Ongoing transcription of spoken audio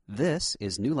This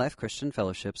is New Life Christian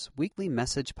Fellowship's weekly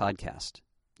message podcast.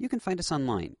 You can find us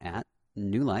online at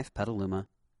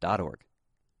newlifepetaluma.org.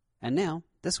 And now,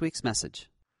 this week's message.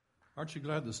 Aren't you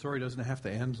glad the story doesn't have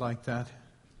to end like that?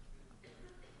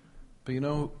 But you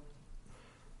know,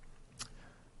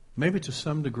 maybe to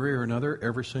some degree or another,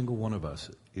 every single one of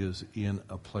us is in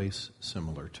a place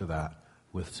similar to that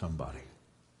with somebody.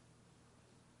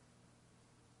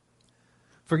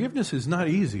 Forgiveness is not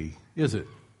easy, is it?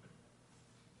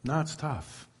 No, it's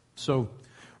tough. So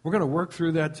we're going to work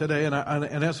through that today. And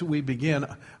as we begin,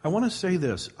 I want to say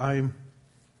this. I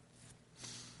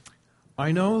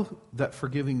know that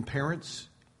forgiving parents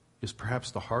is perhaps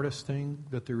the hardest thing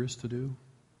that there is to do.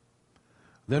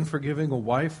 Then forgiving a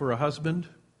wife or a husband.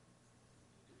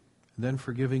 Then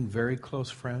forgiving very close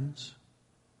friends.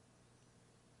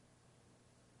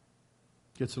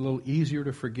 It gets a little easier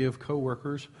to forgive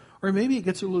coworkers. Or maybe it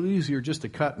gets a little easier just to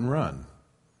cut and run.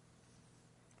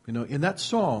 You know, in that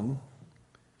song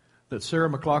that Sarah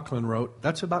McLachlan wrote,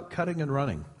 that's about cutting and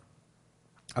running.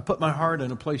 I put my heart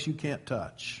in a place you can't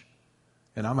touch,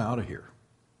 and I'm out of here.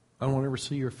 I don't want to ever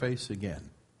see your face again.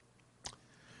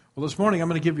 Well, this morning I'm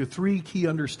going to give you three key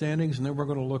understandings, and then we're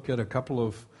going to look at a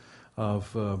couple of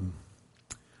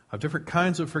different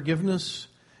kinds of forgiveness,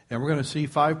 and we're going to see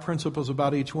 5 principles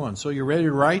about each one. So you ready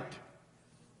to write?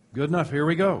 Good enough. Here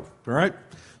we go. All right.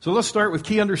 So let's start with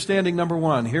key understanding number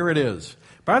 1. Here it is.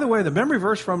 By the way, the memory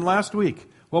verse from last week,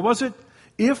 what was it?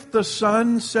 If the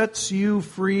Son sets you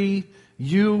free,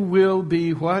 you will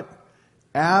be what?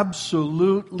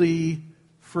 Absolutely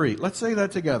free. Let's say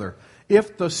that together.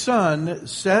 If the Son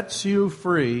sets you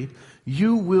free,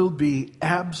 you will be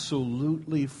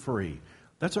absolutely free.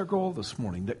 That's our goal this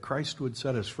morning, that Christ would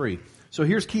set us free. So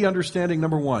here's key understanding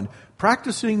number 1.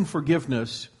 Practicing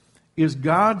forgiveness is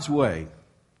God's way.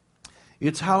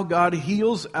 It's how God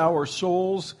heals our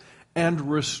souls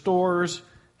and restores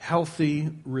healthy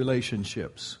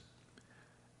relationships.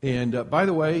 And by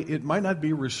the way, it might not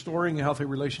be restoring a healthy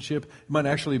relationship. It might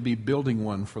actually be building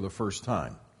one for the first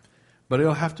time. But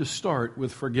it'll have to start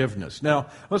with forgiveness. Now,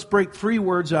 let's break 3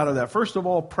 words out of that. First of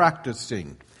all,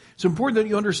 practicing. It's important that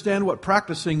you understand what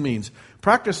practicing means.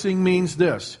 Practicing means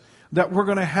this, that we're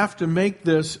going to have to make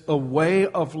this a way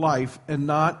of life and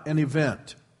not an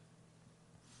event.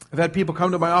 I've had people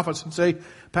come to my office and say,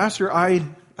 Pastor, I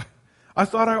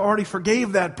thought I already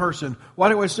forgave that person. Why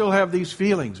do I still have these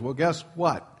feelings? Well, guess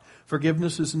what?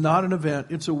 Forgiveness is not an event.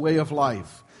 It's a way of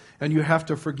life. And you have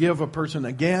to forgive a person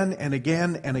again and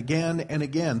again and again and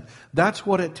again. That's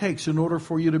what it takes in order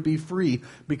for you to be free.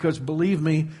 Because believe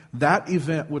me, that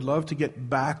event would love to get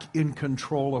back in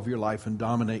control of your life and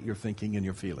dominate your thinking and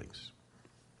your feelings.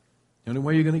 The only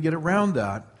way you're going to get around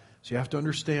that is you have to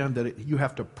understand that you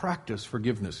have to practice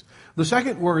forgiveness. The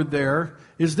second word there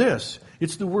is this.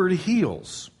 It's the word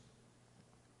heals.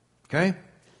 Okay?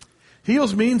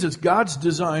 Heals means it's God's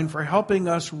design for helping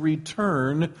us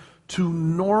return to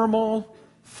normal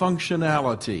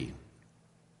functionality.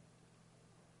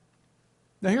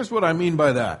 Now here's what I mean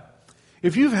by that.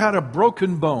 If you've had a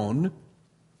broken bone,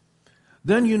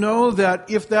 then you know that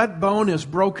if that bone is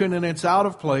broken and it's out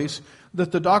of place,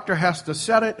 that the doctor has to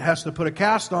set it, has to put a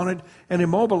cast on it, and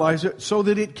immobilize it so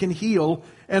that it can heal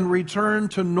and return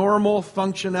to normal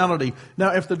functionality.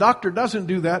 Now, if the doctor doesn't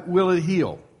do that, will it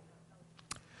heal?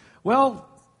 Well,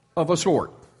 of a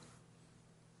sort.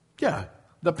 Yeah,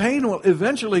 the pain will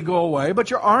eventually go away,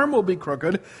 but your arm will be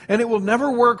crooked, and it will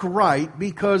never work right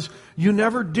because you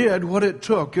never did what it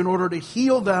took in order to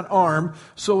heal that arm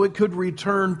so it could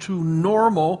return to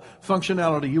normal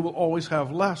functionality. You will always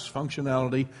have less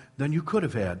functionality than you could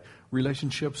have had.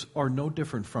 Relationships are no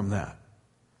different from that.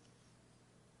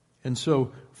 And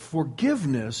so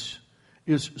forgiveness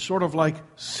is sort of like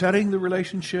setting the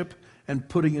relationship and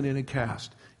putting it in a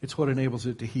cast. It's what enables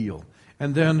it to heal.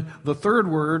 And then the third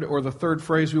word, or the third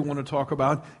phrase we want to talk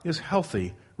about, is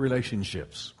healthy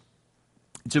relationships.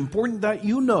 It's important that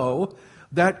you know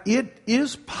that it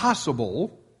is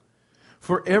possible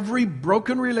for every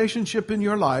broken relationship in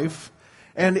your life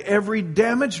and every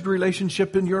damaged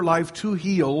relationship in your life to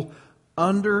heal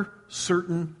under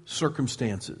certain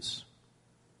circumstances.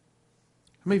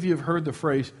 How many of you have heard the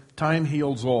phrase, time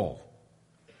heals all?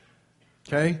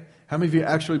 Okay? How many of you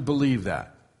actually believe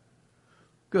that?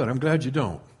 Good, I'm glad you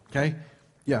don't. Okay?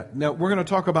 Yeah, now we're going to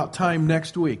talk about time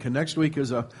next week. And next week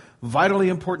is a vitally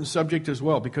important subject as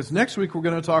well. Because next week we're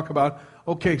going to talk about,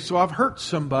 okay, so I've hurt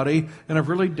somebody and I've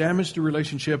really damaged a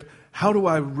relationship. How do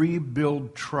I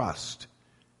rebuild trust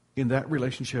in that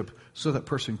relationship so that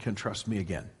person can trust me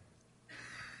again?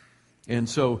 And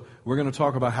so we're going to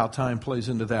talk about how time plays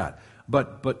into that.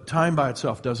 But time by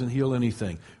itself doesn't heal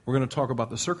anything. We're going to talk about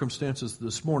the circumstances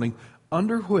this morning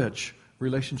under which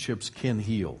relationships can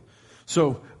heal.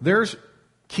 So there's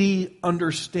key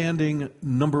understanding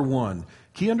number one.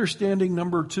 Key understanding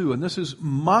number two, and this is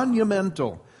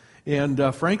monumental.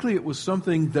 And frankly, it was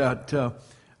something that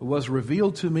was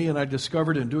revealed to me and I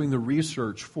discovered in doing the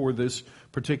research for this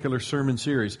particular sermon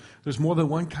series. There's more than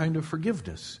one kind of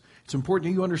forgiveness. It's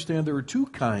important you understand there are two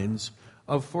kinds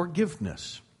of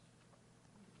forgiveness.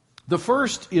 The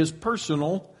first is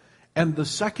personal, and the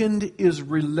second is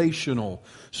relational.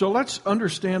 So let's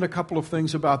understand a couple of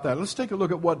things about that. Let's take a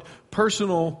look at what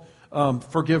personal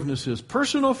forgiveness is.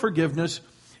 Personal forgiveness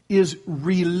is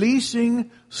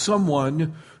releasing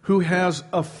someone who has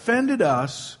offended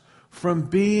us from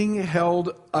being held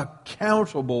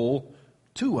accountable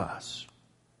to us.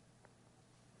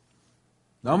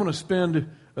 Now I'm going to spend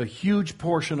a huge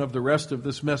portion of the rest of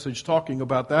this message talking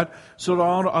about that, so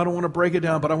I don't want to break it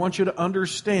down, but I want you to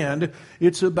understand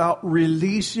it's about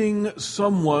releasing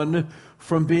someone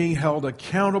from being held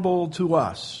accountable to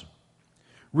us.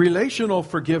 Relational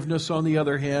forgiveness, on the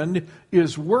other hand,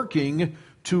 is working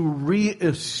to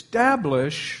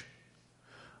reestablish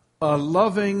a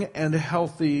loving and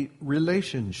healthy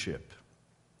relationship.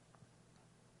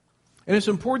 And it's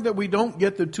important that we don't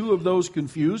get the two of those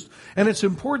confused. And it's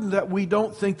important that we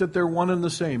don't think that they're one and the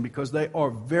same, because they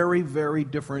are very, very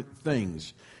different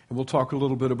things. And we'll talk a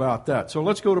little bit about that. So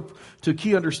let's go to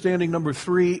key understanding number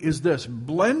 3 is this.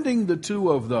 Blending the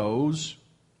two of those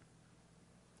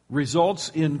results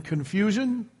in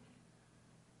confusion,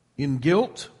 in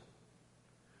guilt,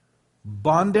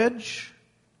 bondage,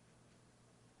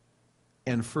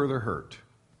 and further hurt.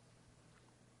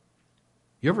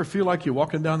 You ever feel like you're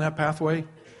walking down that pathway?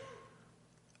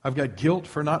 I've got guilt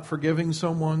for not forgiving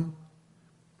someone,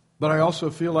 but I also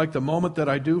feel like the moment that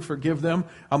I do forgive them,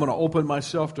 I'm going to open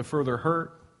myself to further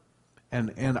hurt,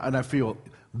 and I feel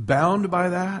bound by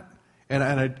that, and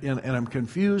I'm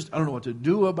confused. I don't know what to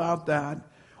do about that.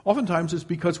 Oftentimes it's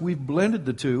because we've blended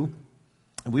the two,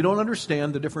 and we don't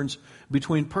understand the difference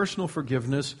between personal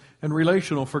forgiveness and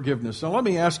relational forgiveness. Now let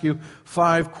me ask you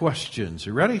 5 questions.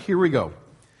 You ready? Here we go.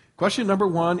 Question number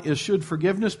 1 is, should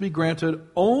forgiveness be granted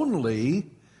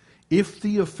only if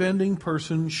the offending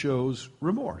person shows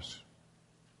remorse?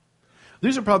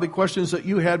 These are probably questions that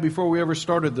you had before we ever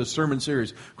started this sermon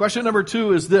series. Question number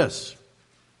 2 is this.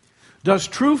 Does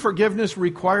true forgiveness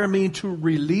require me to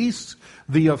release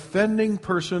the offending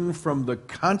person from the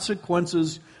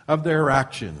consequences of their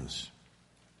actions?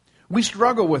 We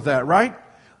struggle with that, right?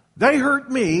 They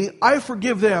hurt me, I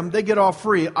forgive them, they get off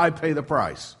free, I pay the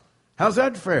price. How's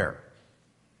that fair?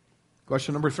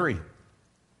 Question number 3.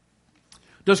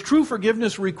 Does true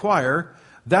forgiveness require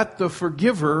that the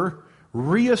forgiver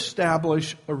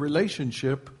reestablish a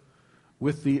relationship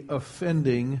with the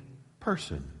offending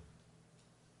person?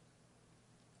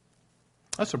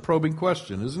 That's a probing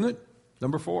question, isn't it?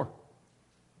 Number 4.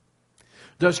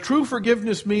 Does true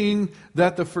forgiveness mean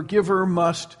that the forgiver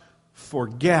must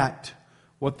forget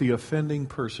what the offending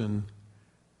person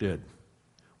did?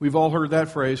 We've all heard that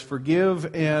phrase,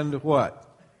 forgive and what?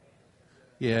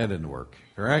 Yeah, it didn't work.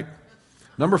 All right?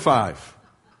 Number 5.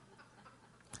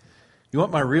 You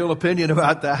want my real opinion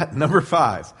about that? Number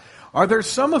 5. Are there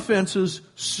some offenses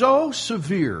so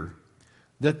severe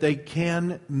that they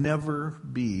can never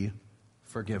be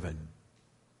forgiven?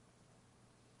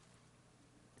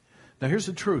 Now here's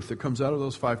the truth that comes out of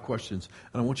those 5 questions,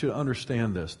 and I want you to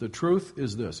understand this. The truth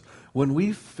is this. When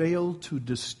we fail to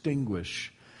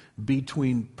distinguish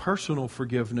between personal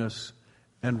forgiveness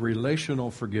and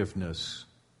relational forgiveness,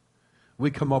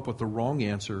 we come up with the wrong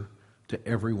answer to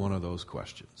every one of those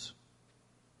questions.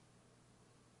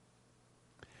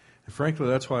 And frankly,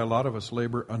 that's why a lot of us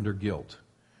labor under guilt.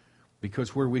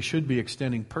 Because where we should be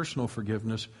extending personal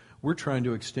forgiveness, we're trying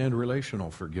to extend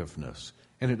relational forgiveness,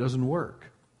 and it doesn't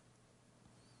work.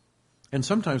 And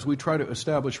sometimes we try to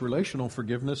establish relational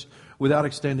forgiveness without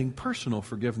extending personal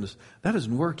forgiveness. That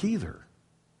doesn't work either.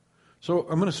 So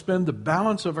I'm going to spend the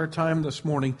balance of our time this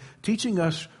morning teaching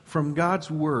us from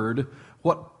God's Word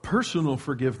what personal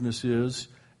forgiveness is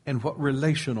and what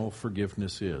relational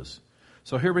forgiveness is.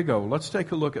 So here we go. Let's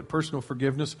take a look at personal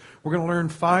forgiveness. We're going to learn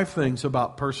 5 things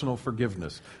about personal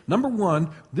forgiveness. Number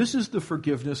 1, this is the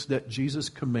forgiveness that Jesus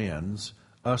commands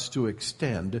us to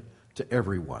extend to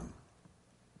everyone.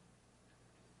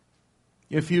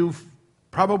 If you've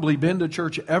probably been to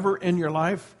church ever in your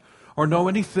life, or know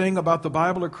anything about the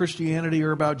Bible or Christianity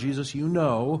or about Jesus, you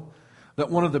know that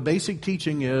one of the basic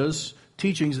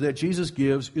teachings that Jesus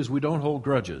gives is we don't hold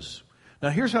grudges.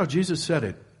 Now here's how Jesus said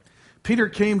it. Peter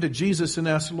came to Jesus and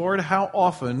asked, Lord, how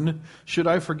often should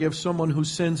I forgive someone who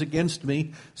sins against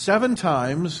me? 7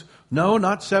 times? No,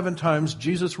 not 7 times.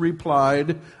 Jesus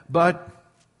replied, but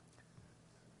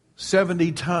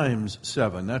 70 times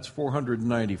 7. That's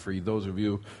 490 for you, those of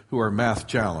you who are math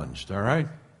challenged, all right?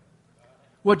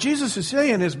 What Jesus is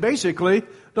saying is basically,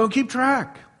 don't keep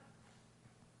track.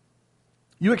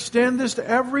 You extend this to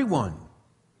everyone.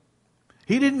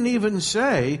 He didn't even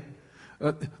say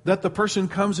that the person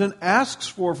comes and asks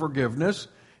for forgiveness.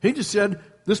 He just said,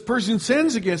 this person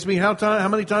sins against me. How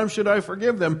many times should I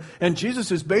forgive them? And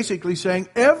Jesus is basically saying,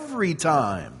 every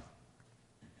time.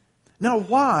 Now,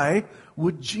 why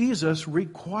would Jesus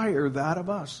require that of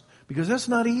us? Because that's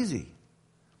not easy.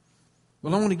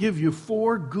 Well, I want to give you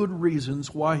 4 good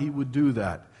reasons why he would do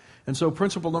that. And so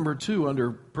principle number 2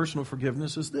 under personal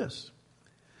forgiveness is this.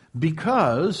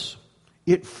 Because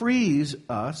it frees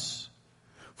us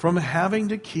from having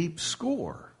to keep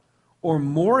score, or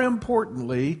more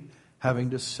importantly,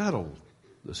 having to settle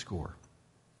the score.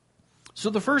 So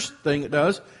the first thing it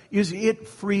does is it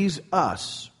frees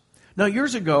us. Now,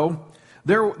 years ago,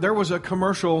 there was a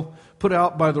commercial put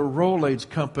out by the Rolaids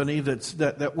company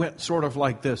that went sort of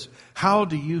like this. How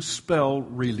do you spell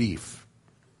relief?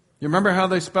 You remember how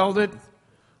they spelled it?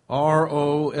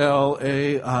 R-O-L-A-I-D-S.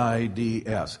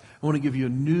 I want to give you a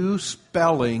new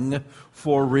spelling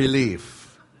for relief.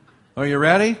 Are you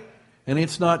ready? And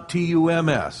it's not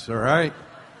T-U-M-S, all right?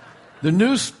 The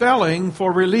new spelling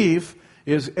for relief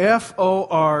is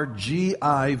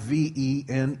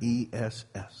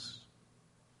F-O-R-G-I-V-E-N-E-S-S.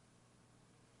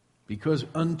 Because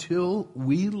until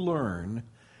we learn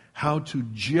how to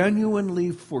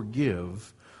genuinely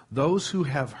forgive those who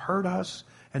have hurt us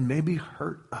and maybe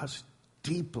hurt us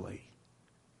deeply,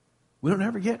 we don't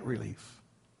ever get relief.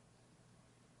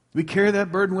 We carry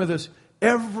that burden with us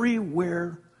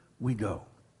everywhere we go.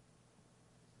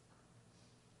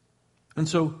 And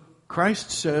so Christ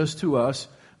says to us,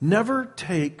 never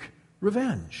take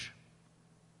revenge.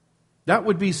 That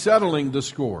would be settling the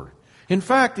score. In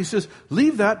fact, he says,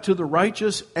 leave that to the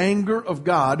righteous anger of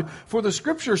God, for the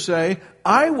scriptures say,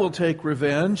 I will take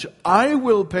revenge, I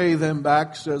will pay them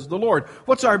back, says the Lord.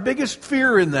 What's our biggest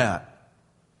fear in that?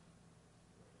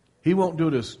 He won't do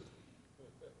this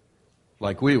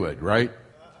like we would, right?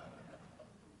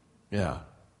 Yeah.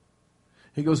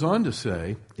 He goes on to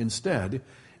say, instead,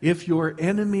 if your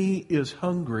enemy is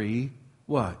hungry,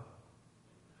 what?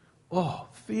 Oh,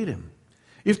 feed him.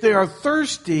 If they are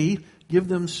thirsty, give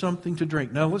them something to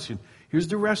drink. Now listen, here's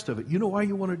the rest of it. You know why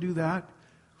you want to do that?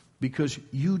 Because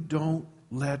you don't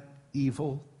let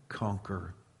evil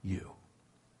conquer you.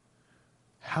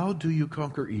 How do you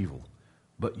conquer evil?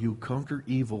 But you conquer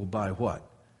evil by what?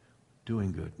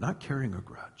 Doing good, not carrying a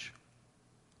grudge.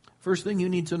 First thing you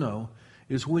need to know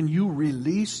is when you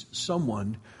release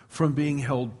someone from being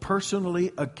held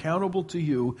personally accountable to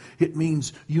you, it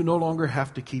means you no longer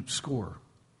have to keep score.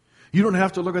 You don't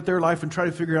have to look at their life and try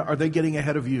to figure out, are they getting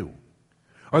ahead of you?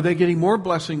 Are they getting more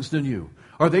blessings than you?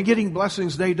 Are they getting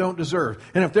blessings they don't deserve?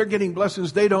 And if they're getting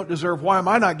blessings they don't deserve, why am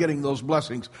I not getting those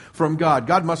blessings from God?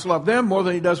 God must love them more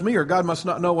than he does me, or God must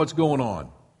not know what's going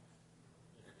on.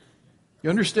 You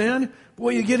understand?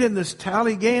 Boy, you get in this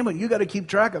tally game and you got to keep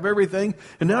track of everything.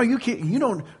 And now you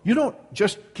don't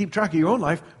just keep track of your own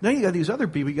life. Now you got these other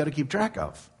people you got to keep track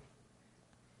of.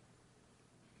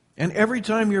 And every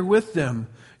time you're with them,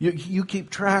 you keep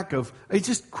track of, it's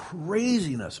just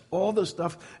craziness, all this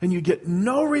stuff, and you get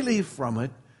no relief from it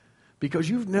because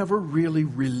you've never really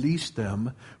released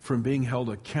them from being held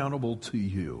accountable to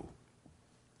you.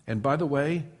 And by the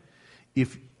way,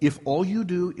 if all you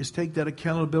do is take that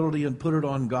accountability and put it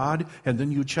on God, and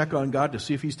then you check on God to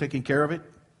see if he's taking care of it,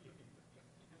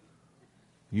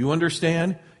 you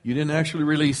understand? You didn't actually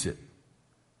release it.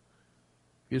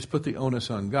 You just put the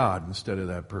onus on God instead of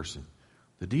that person.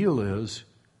 The deal is,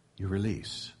 you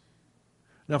release.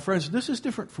 Now, friends, this is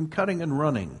different from cutting and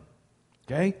running.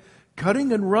 Okay?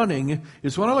 Cutting and running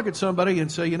is when I look at somebody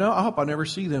and say, I hope I never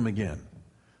see them again.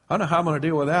 I don't know how I'm going to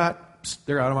deal with that. Psst,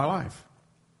 they're out of my life.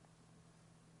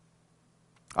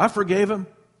 I forgave him.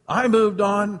 I moved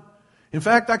on. In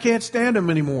fact, I can't stand him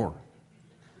anymore.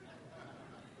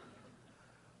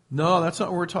 No, that's not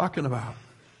what we're talking about.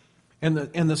 And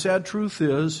the sad truth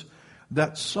is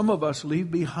that some of us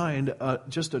leave behind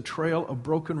just a trail of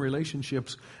broken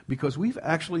relationships because we've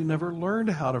actually never learned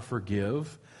how to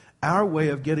forgive. Our way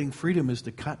of getting freedom is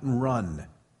to cut and run.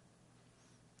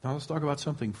 Now let's talk about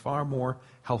something far more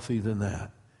healthy than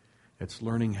that. It's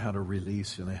learning how to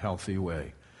release in a healthy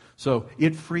way. So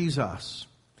it frees us.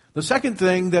 The second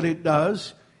thing that it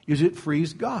does is it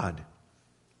frees God.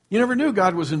 You never knew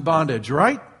God was in bondage,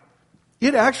 right?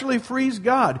 It actually frees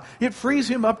God. It frees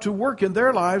Him up to work in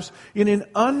their lives in an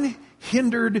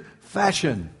unhindered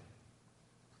fashion.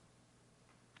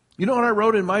 You know what I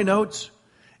wrote in my notes?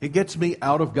 It gets me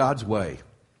out of God's way.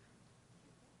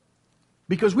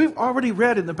 Because we've already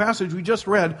read in the passage we just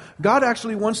read, God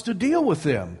actually wants to deal with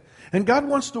them. And God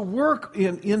wants to work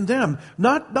in them,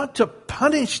 not to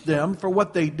punish them for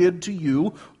what they did to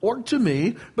you or to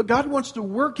me, but God wants to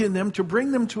work in them to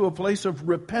bring them to a place of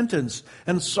repentance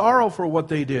and sorrow for what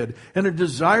they did and a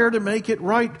desire to make it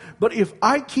right. But if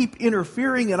I keep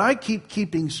interfering and I keep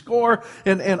keeping score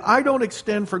and I don't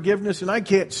extend forgiveness and I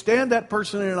can't stand that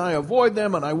person and I avoid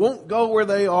them and I won't go where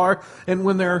they are, and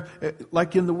when they're,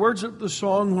 like in the words of the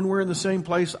song, when we're in the same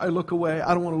place, I look away,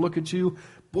 I don't want to look at you.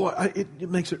 Boy, it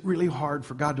makes it really hard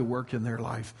for God to work in their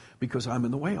life because I'm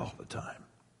in the way all the time.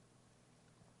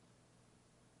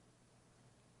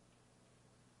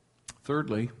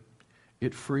 Thirdly,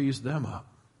 it frees them up.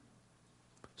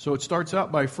 So it starts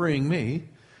out by freeing me.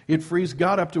 It frees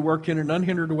God up to work in an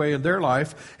unhindered way in their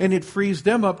life, and it frees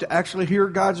them up to actually hear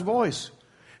God's voice.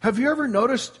 Have you ever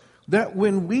noticed that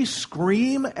when we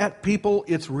scream at people,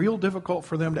 it's real difficult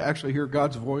for them to actually hear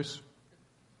God's voice?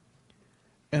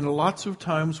 And lots of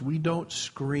times we don't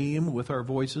scream with our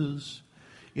voices.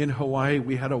 In Hawaii,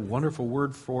 we had a wonderful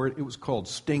word for it. It was called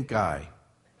stink eye.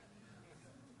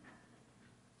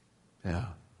 Yeah.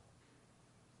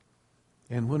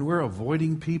 And when we're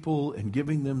avoiding people and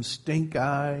giving them stink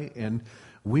eye and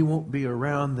we won't be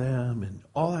around them and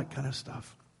all that kind of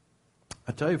stuff,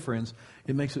 I tell you, friends,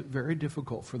 it makes it very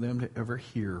difficult for them to ever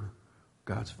hear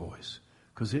God's voice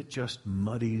because it just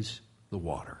muddies the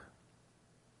water.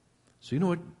 So you know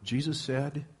what Jesus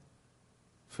said?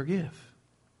 Forgive.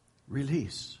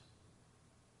 Release.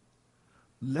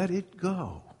 Let it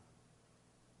go.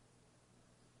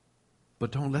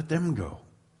 But don't let them go.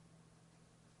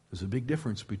 There's a big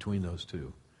difference between those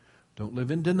two. Don't live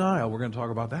in denial. We're going to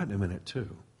talk about that in a minute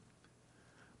too.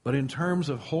 But in terms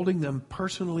of holding them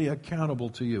personally accountable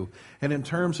to you, and in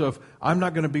terms of, I'm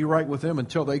not going to be right with them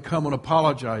until they come and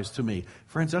apologize to me.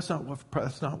 Friends, that's not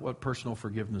what personal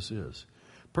forgiveness is.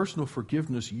 Personal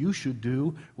forgiveness you should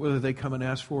do whether they come and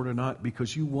ask for it or not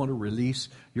because you want to release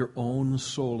your own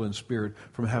soul and spirit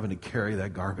from having to carry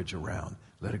that garbage around.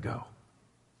 Let it go.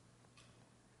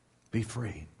 Be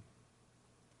free.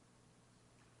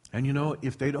 And you know,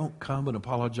 if they don't come and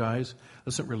apologize,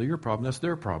 that's not really your problem. That's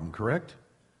their problem, correct?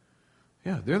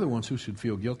 Yeah, they're the ones who should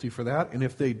feel guilty for that. And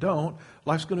if they don't,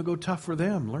 life's going to go tough for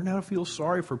them. Learn how to feel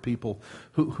sorry for people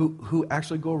who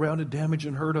actually go around and damage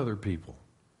and hurt other people.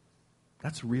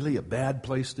 That's really a bad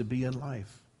place to be in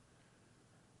life.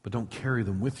 But don't carry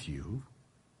them with you.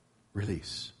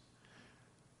 Release.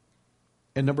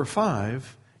 And number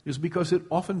 5 is because it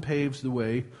often paves the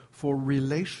way for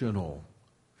relational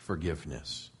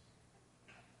forgiveness.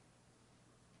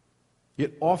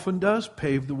 It often does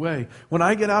pave the way. When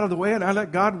I get out of the way and I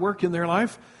let God work in their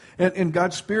life, and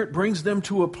God's Spirit brings them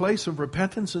to a place of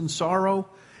repentance and sorrow,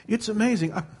 it's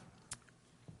amazing.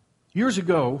 Years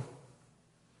ago,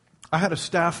 I had a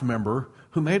staff member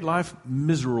who made life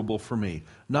miserable for me.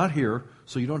 Not here,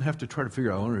 so you don't have to try to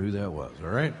figure out, I wonder who that was, all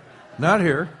right? Not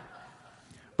here.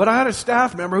 But I had a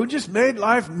staff member who just made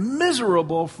life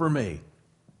miserable for me.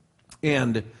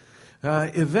 And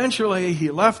eventually he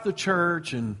left the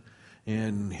church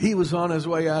and he was on his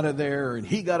way out of there and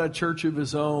he got a church of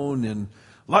his own and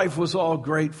life was all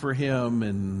great for him.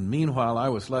 And meanwhile, I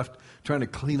was left trying to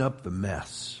clean up the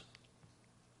mess.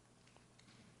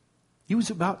 He was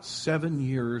about 7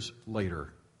 years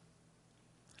later.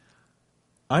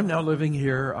 I'm now living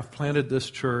here. I've planted this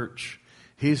church.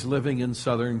 He's living in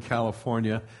Southern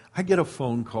California. I get a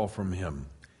phone call from him.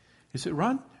 He said,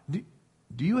 Ron, do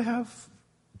you have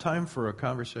time for a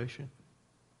conversation?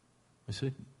 I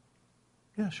said,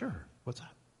 yeah, sure. What's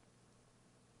up?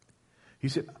 He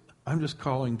said, I'm just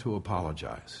calling to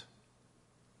apologize.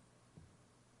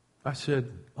 I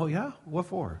said, oh yeah? What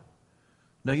for?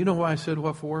 Now, you know why I said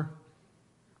what for?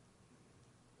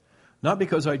 Not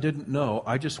because I didn't know.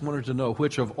 I just wanted to know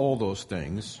which of all those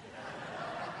things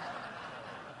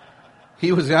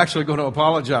he was actually going to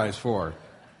apologize for.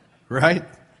 Right?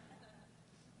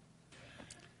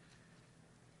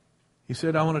 He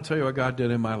said, I want to tell you what God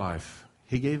did in my life.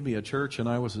 He gave me a church and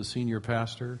I was a senior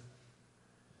pastor.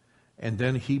 And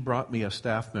then he brought me a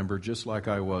staff member just like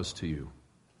I was to you.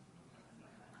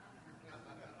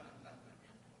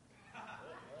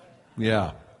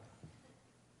 Yeah.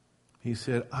 He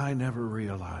said, I never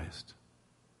realized.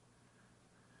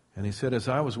 And he said, as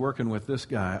I was working with this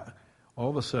guy, all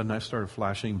of a sudden I started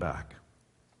flashing back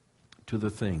to the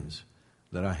things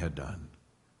that I had done.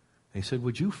 And he said,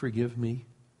 would you forgive me?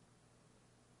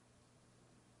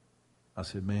 I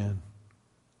said, man,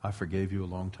 I forgave you a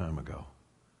long time ago,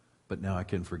 but now I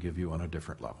can forgive you on a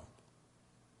different level.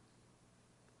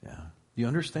 Yeah. Do you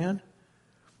understand?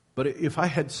 But if I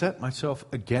had set myself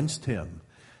against him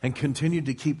and continued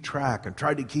to keep track and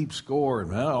tried to keep score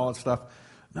and all that stuff,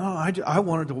 no, I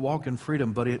wanted to walk in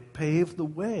freedom, but it paved the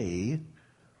way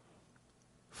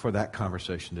for that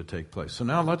conversation to take place. So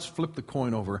now let's flip the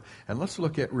coin over and let's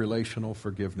look at relational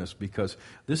forgiveness, because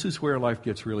this is where life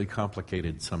gets really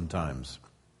complicated sometimes.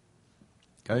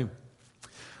 Okay?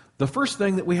 The first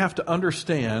thing that we have to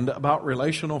understand about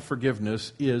relational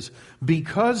forgiveness is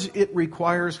because it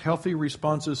requires healthy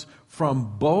responses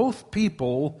from both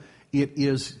people, it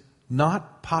is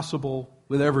not possible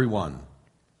with everyone.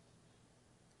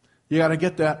 You got to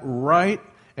get that right,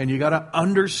 and you got to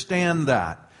understand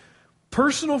that.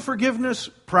 Personal forgiveness,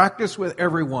 practice with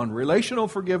everyone. Relational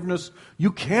forgiveness,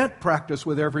 you can't practice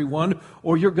with everyone,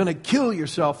 or you're going to kill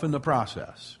yourself in the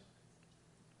process.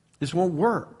 This won't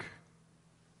work.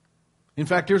 In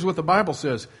fact, here's what the Bible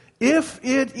says. If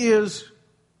it is,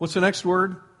 what's the next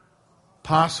word?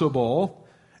 Possible,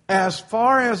 as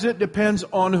far as it depends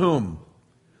on whom?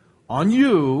 On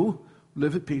you,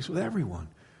 live at peace with everyone.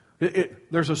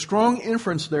 There's a strong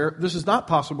inference there. This is not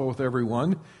possible with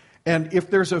everyone. And if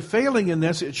there's a failing in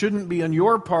this, it shouldn't be on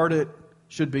your part, it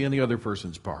should be in the other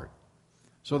person's part.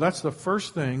 So that's the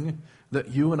first thing that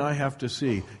you and I have to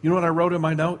see. You know what I wrote in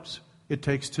my notes? It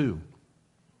takes two.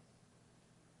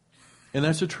 And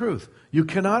that's the truth. You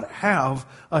cannot have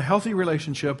a healthy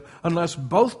relationship unless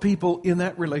both people in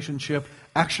that relationship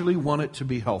actually want it to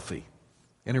be healthy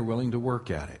and are willing to work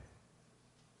at it.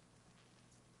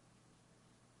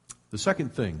 The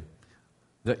second thing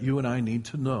that you and I need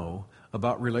to know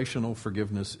about relational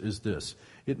forgiveness is this.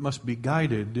 It must be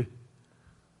guided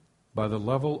by the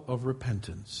level of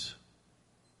repentance.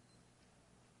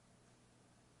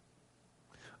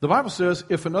 The Bible says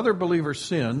if another believer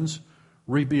sins,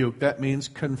 rebuke. That means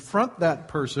confront that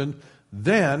person.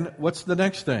 Then, what's the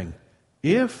next thing?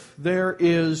 If there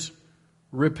is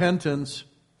repentance,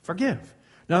 forgive.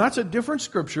 Now, that's a different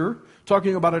scripture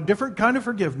talking about a different kind of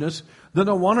forgiveness than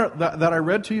the one that I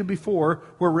read to you before,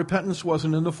 where repentance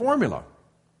wasn't in the formula.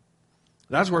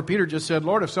 That's where Peter just said,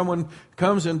 Lord, if someone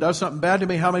comes and does something bad to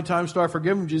me, how many times do I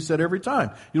forgive them? Jesus said, every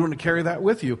time. You don't want to carry that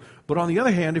with you. But on the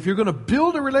other hand, if you're going to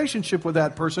build a relationship with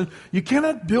that person, you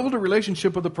cannot build a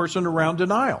relationship with a person around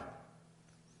denial,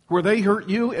 where they hurt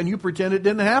you and you pretend it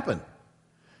didn't happen.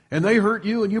 And they hurt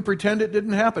you and you pretend it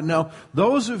didn't happen. Now,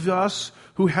 those of us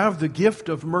who have the gift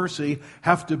of mercy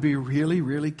have to be really,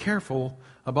 really careful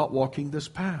about walking this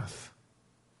path,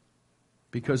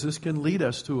 because this can lead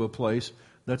us to a place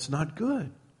that's not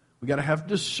good. We got to have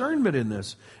discernment in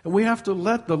this. And we have to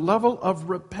let the level of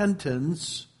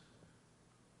repentance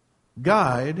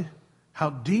guide how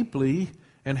deeply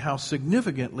and how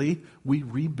significantly we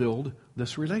rebuild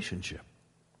this relationship.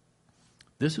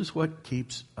 This is what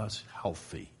keeps us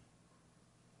healthy.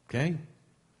 Okay?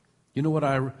 You know what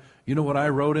I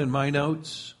wrote in my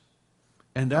notes?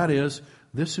 And that is,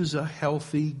 this is a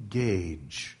healthy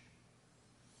gauge.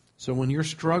 So when you're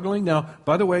struggling, now,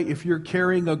 by the way, if you're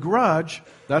carrying a grudge,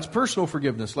 that's personal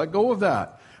forgiveness. Let go of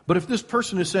that. But if this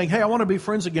person is saying, hey, I want to be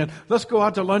friends again, let's go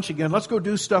out to lunch again, let's go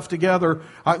do stuff together.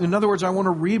 In other words, I want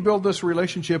to rebuild this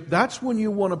relationship. That's when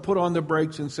you want to put on the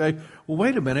brakes and say, well,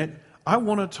 wait a minute. I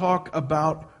want to talk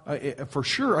about, for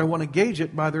sure, I want to gauge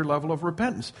it by their level of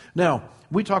repentance. Now,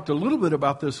 we talked a little bit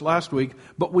about this last week,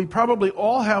 but we probably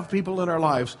all have people in our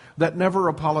lives that never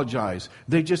apologize.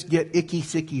 They just get icky,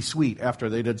 sicky, sweet after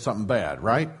they did something bad,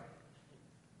 right?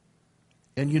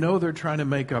 And you know they're trying to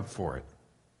make up for it.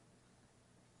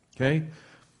 Okay?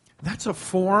 That's a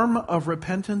form of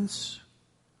repentance,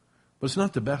 but it's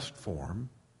not the best form.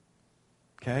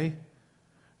 Okay?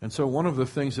 And so one of the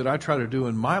things that I try to do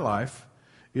in my life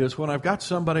is when I've got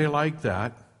somebody like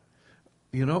that,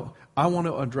 I want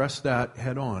to address that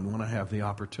head on when I have the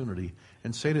opportunity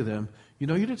and say to them, you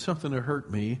did something to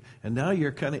hurt me, and now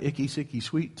you're kind of icky, sicky,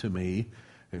 sweet to me.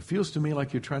 It feels to me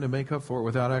like you're trying to make up for it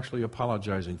without actually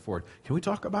apologizing for it. Can we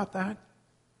talk about that?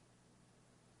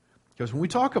 Because when we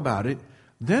talk about it,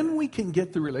 then we can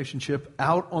get the relationship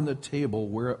out on the table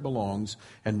where it belongs,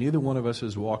 and neither one of us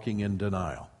is walking in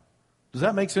denial. Does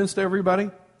that make sense to everybody?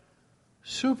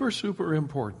 Super, super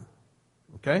important.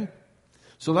 Okay?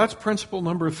 So that's principle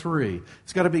number 3.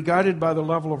 It's got to be guided by the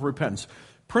level of repentance.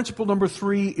 Principle number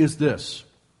 3 is this.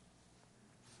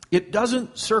 It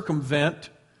doesn't circumvent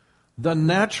the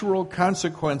natural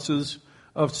consequences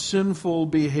of sinful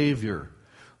behavior.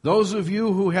 Those of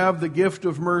you who have the gift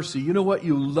of mercy, you know what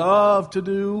you love to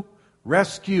do?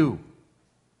 Rescue.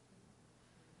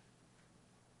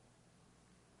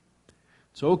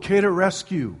 It's okay to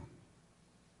rescue.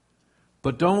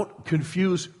 But don't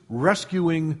confuse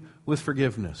rescuing with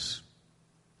forgiveness.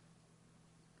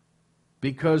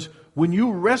 Because when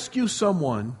you rescue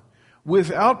someone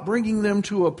without bringing them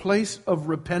to a place of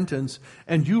repentance,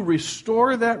 and you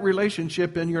restore that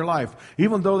relationship in your life,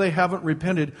 even though they haven't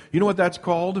repented, you know what that's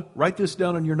called? Write this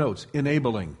down in your notes.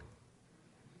 Enabling.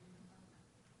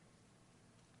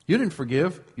 You didn't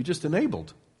forgive, you just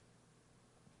enabled.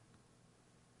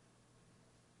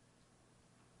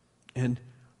 And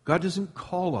God doesn't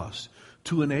call us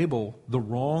to enable the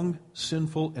wrong,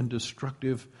 sinful, and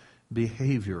destructive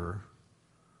behavior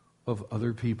of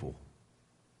other people.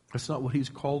 That's not what He's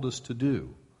called us to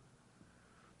do.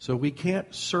 So we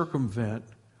can't circumvent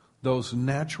those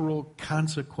natural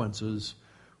consequences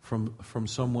from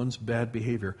someone's bad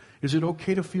behavior. Is it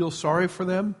okay to feel sorry for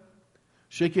them?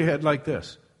 Shake your head like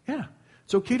this. Yeah,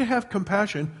 it's okay to have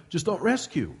compassion, just don't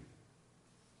rescue.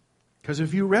 Because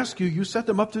if you rescue, you set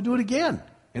them up to do it again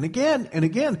and again and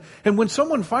again. And when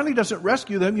someone finally doesn't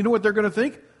rescue them, you know what they're going to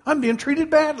think? I'm being treated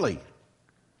badly.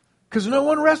 Because no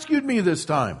one rescued me this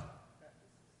time.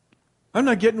 I'm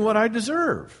not getting what I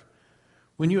deserve.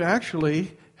 When you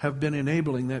actually have been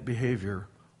enabling that behavior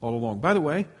all along. By the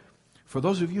way, for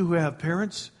those of you who have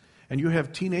parents and you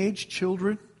have teenage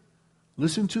children,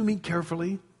 listen to me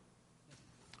carefully.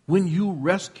 When you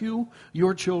rescue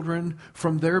your children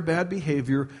from their bad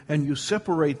behavior and you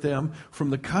separate them from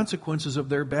the consequences of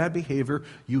their bad behavior,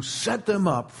 you set them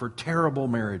up for terrible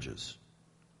marriages.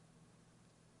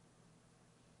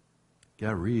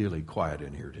 Got really quiet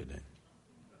in here, didn't it?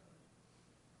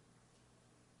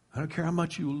 I don't care how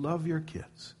much you love your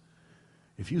kids.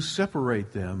 If you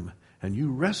separate them and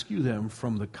you rescue them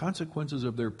from the consequences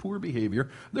of their poor behavior,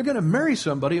 they're going to marry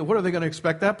somebody, and what are they going to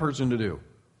expect that person to do?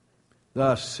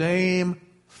 The same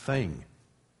thing.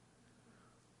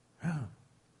 Yeah.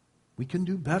 We can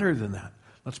do better than that.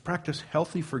 Let's practice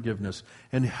healthy forgiveness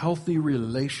and healthy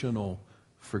relational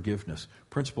forgiveness.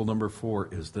 Principle number 4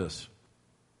 is this.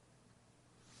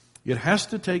 It has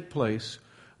to take place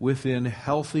within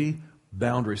healthy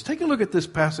boundaries. Take a look at this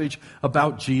passage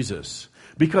about Jesus.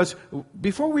 Because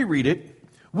before we read it,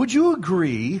 would you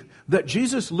agree that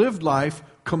Jesus lived life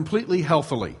completely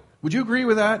healthily? Would you agree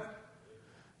with that?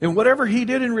 And whatever He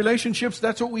did in relationships,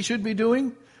 that's what we should be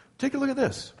doing? Take a look at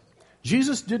this.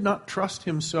 Jesus did not trust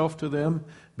Himself to them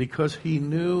because He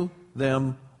knew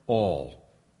them all.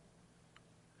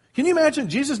 Can you imagine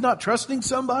Jesus not trusting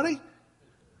somebody?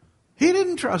 He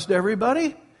didn't trust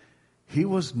everybody. He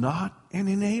was not an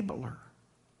enabler.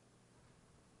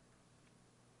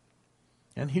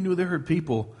 And He knew there are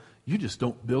people you just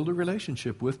don't build a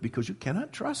relationship with because you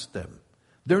cannot trust them.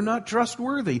 They're not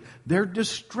trustworthy. They're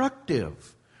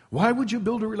destructive. Why would you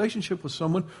build a relationship with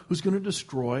someone who's going to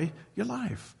destroy your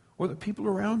life or the people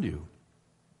around you?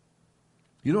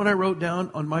 You know what I wrote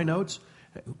down on my notes?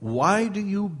 Why do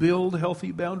you build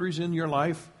healthy boundaries in your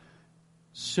life?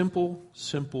 Simple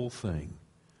thing.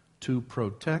 To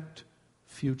protect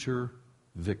future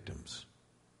victims.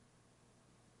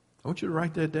 I want you to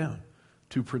write that down.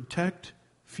 To protect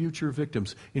future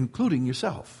victims, including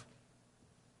yourself.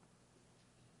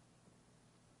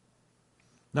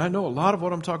 Now, I know a lot of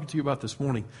what I'm talking to you about this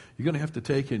morning, you're going to have to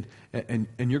take and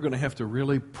you're going to have to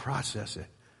really process it.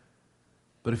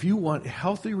 But if you want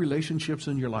healthy relationships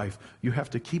in your life, you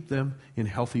have to keep them in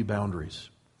healthy boundaries.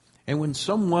 And when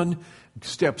someone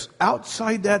steps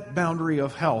outside that boundary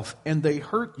of health and they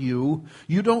hurt you,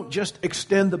 you don't just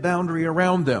extend the boundary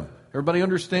around them. Everybody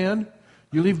understand?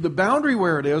 You leave the boundary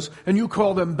where it is and you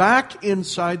call them back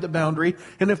inside the boundary.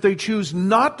 And if they choose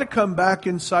not to come back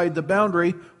inside the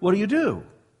boundary, what do?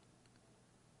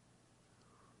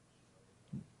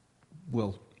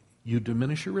 Well, you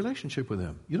diminish your relationship with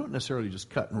them. You don't necessarily just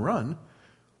cut and run,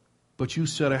 but you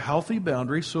set a healthy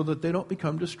boundary so that they don't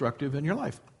become destructive in your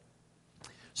life.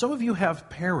 Some of you have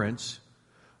parents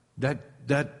that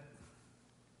they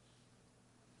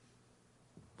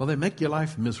make your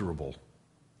life miserable.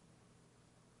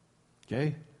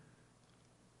 Okay?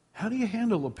 How do you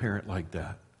handle a parent like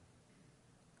that?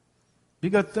 You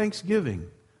got Thanksgiving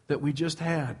that we just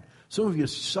had. Some of you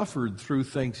suffered through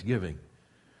Thanksgiving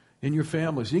in your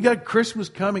families. You got Christmas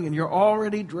coming and you're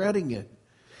already dreading it.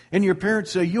 And your parents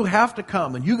say, you have to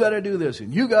come and you got to do this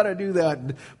and you got to do that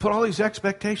and put all these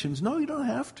expectations. No, you don't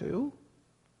have to.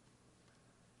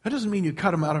 That doesn't mean you cut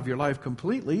them out of your life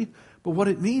completely, but what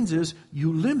it means is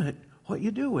you limit what you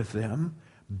do with them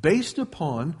based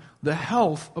upon the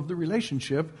health of the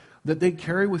relationship that they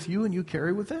carry with you and you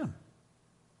carry with them.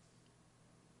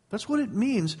 That's what it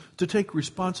means to take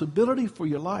responsibility for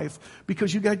your life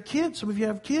because you got kids. Some of you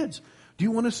have kids. Do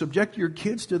you want to subject your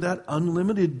kids to that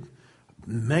unlimited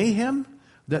mayhem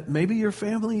that maybe your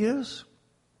family is?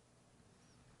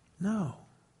 No.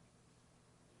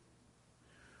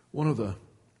 One of the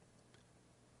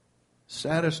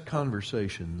saddest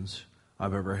conversations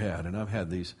I've ever had, and I've had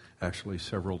these actually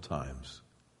several times,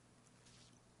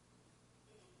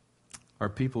 are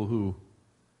people who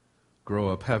grow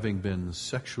up having been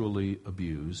sexually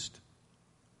abused.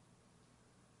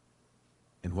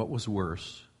 And what was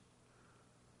worse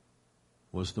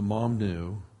was the mom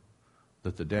knew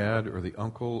that the dad or the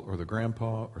uncle or the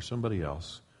grandpa or somebody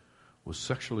else was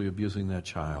sexually abusing that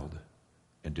child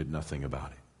and did nothing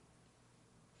about it.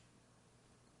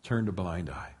 Turned a blind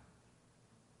eye.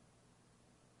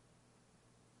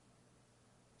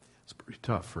 It's pretty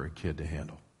tough for a kid to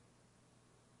handle.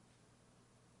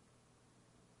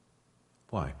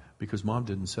 Why? Because mom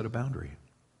didn't set a boundary.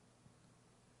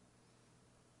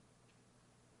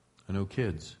 I know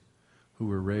kids who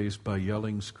were raised by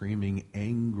yelling, screaming,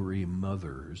 angry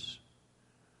mothers,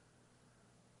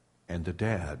 and the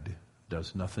dad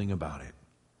does nothing about it.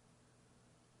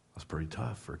 That's pretty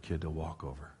tough for a kid to walk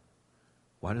over.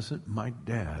 Why doesn't my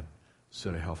dad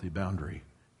set a healthy boundary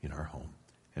in our home?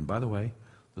 And by the way,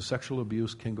 the sexual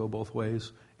abuse can go both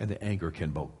ways, and the anger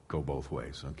can go both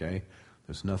ways, okay?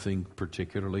 There's nothing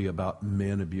particularly about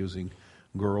men abusing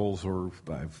girls, or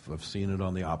I've seen it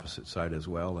on the opposite side as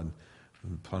well, and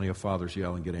plenty of fathers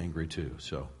yell and get angry too.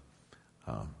 So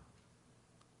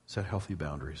set healthy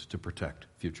boundaries to protect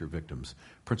future victims.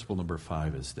 Principle number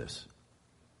 5 is this.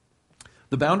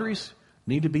 The boundaries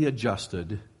need to be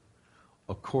adjusted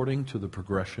according to the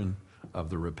progression of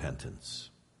the repentance.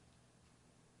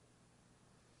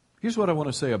 Here's what I want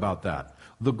to say about that.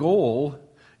 The goal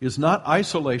is not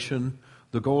isolation.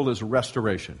 The goal is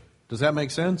restoration. Does that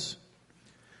make sense?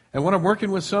 And when I'm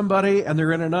working with somebody and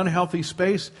they're in an unhealthy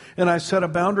space and I set a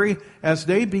boundary, as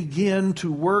they begin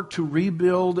to work to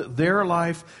rebuild their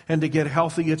life and to get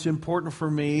healthy, it's important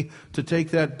for me to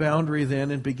take that boundary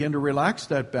then and begin to relax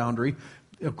that boundary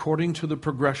according to the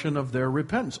progression of their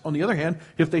repentance. On the other hand,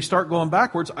 if they start going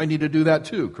backwards, I need to do that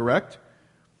too, correct?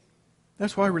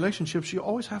 That's why relationships, you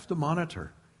always have to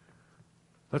monitor.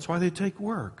 That's why they take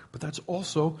work. But that's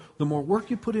also, the more work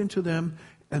you put into them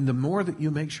and the more that you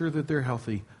make sure that they're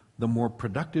healthy, the more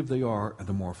productive they are and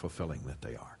the more fulfilling that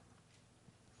they are.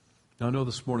 Now, I know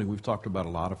this morning we've talked about a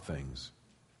lot of things.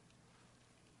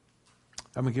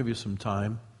 I'm going to give you some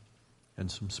time and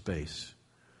some space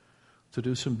to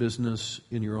do some business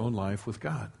in your own life with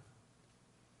God.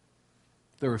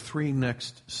 There are 3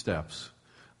 next steps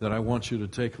that I want you to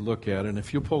take a look at. And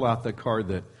if you pull out that card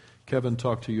that Kevin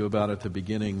talked to you about at the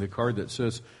beginning, the card that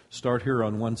says start here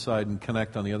on one side and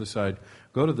connect on the other side,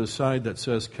 go to the side that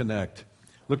says connect.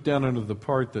 Look down under the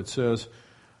part that says,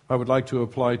 I would like to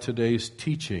apply today's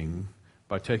teaching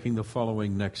by taking the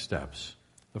following next steps.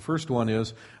 The first one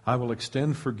is, I will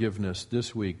extend forgiveness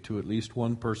this week to at least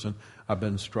one person I've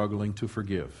been struggling to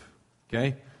forgive.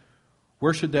 Okay?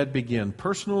 Where should that begin?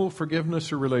 Personal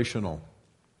forgiveness or relational?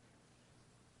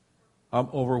 I'm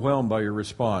overwhelmed by your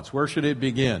response. Where should it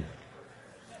begin?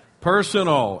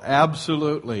 Personal,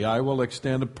 absolutely. I will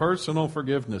extend a personal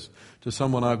forgiveness to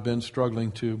someone I've been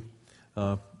struggling to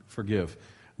forgive.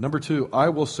 Number 2, I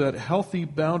will set healthy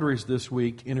boundaries this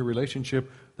week in a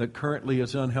relationship that currently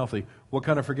is unhealthy. What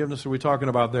kind of forgiveness are we talking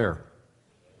about there?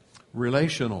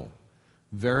 Relational.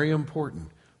 Very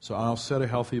important. So I'll set a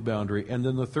healthy boundary. And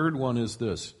then the third one is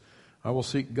this. I will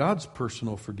seek God's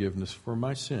personal forgiveness for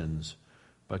my sins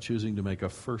by choosing to make a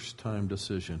first-time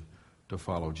decision to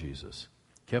follow Jesus.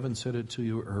 Kevin said it to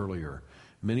you earlier.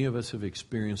 Many of us have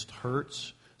experienced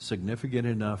hurts significant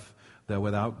enough that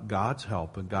without God's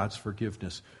help and God's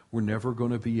forgiveness, we're never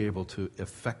going to be able to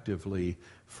effectively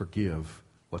forgive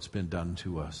what's been done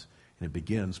to us. And it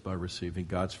begins by receiving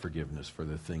God's forgiveness for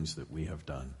the things that we have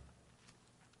done.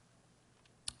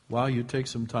 While you take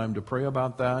some time to pray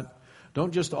about that,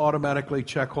 don't just automatically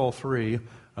check all 3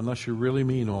 unless you really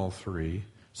mean all 3.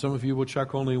 Some of you will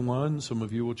check only 1. Some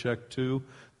of you will check 2.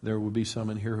 There will be some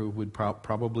in here who would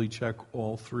probably check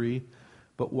all 3.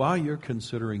 But while you're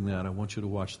considering that, I want you to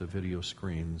watch the video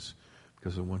screens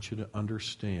because I want you to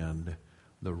understand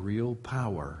the real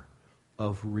power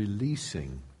of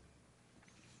releasing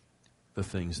the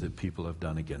things that people have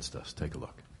done against us. Take a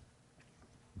look.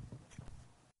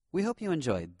 We hope you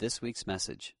enjoyed this week's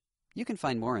message. You can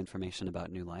find more information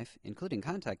about New Life, including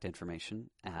contact information,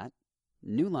 at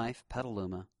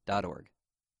newlifepetaluma.org.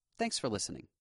 Thanks for listening.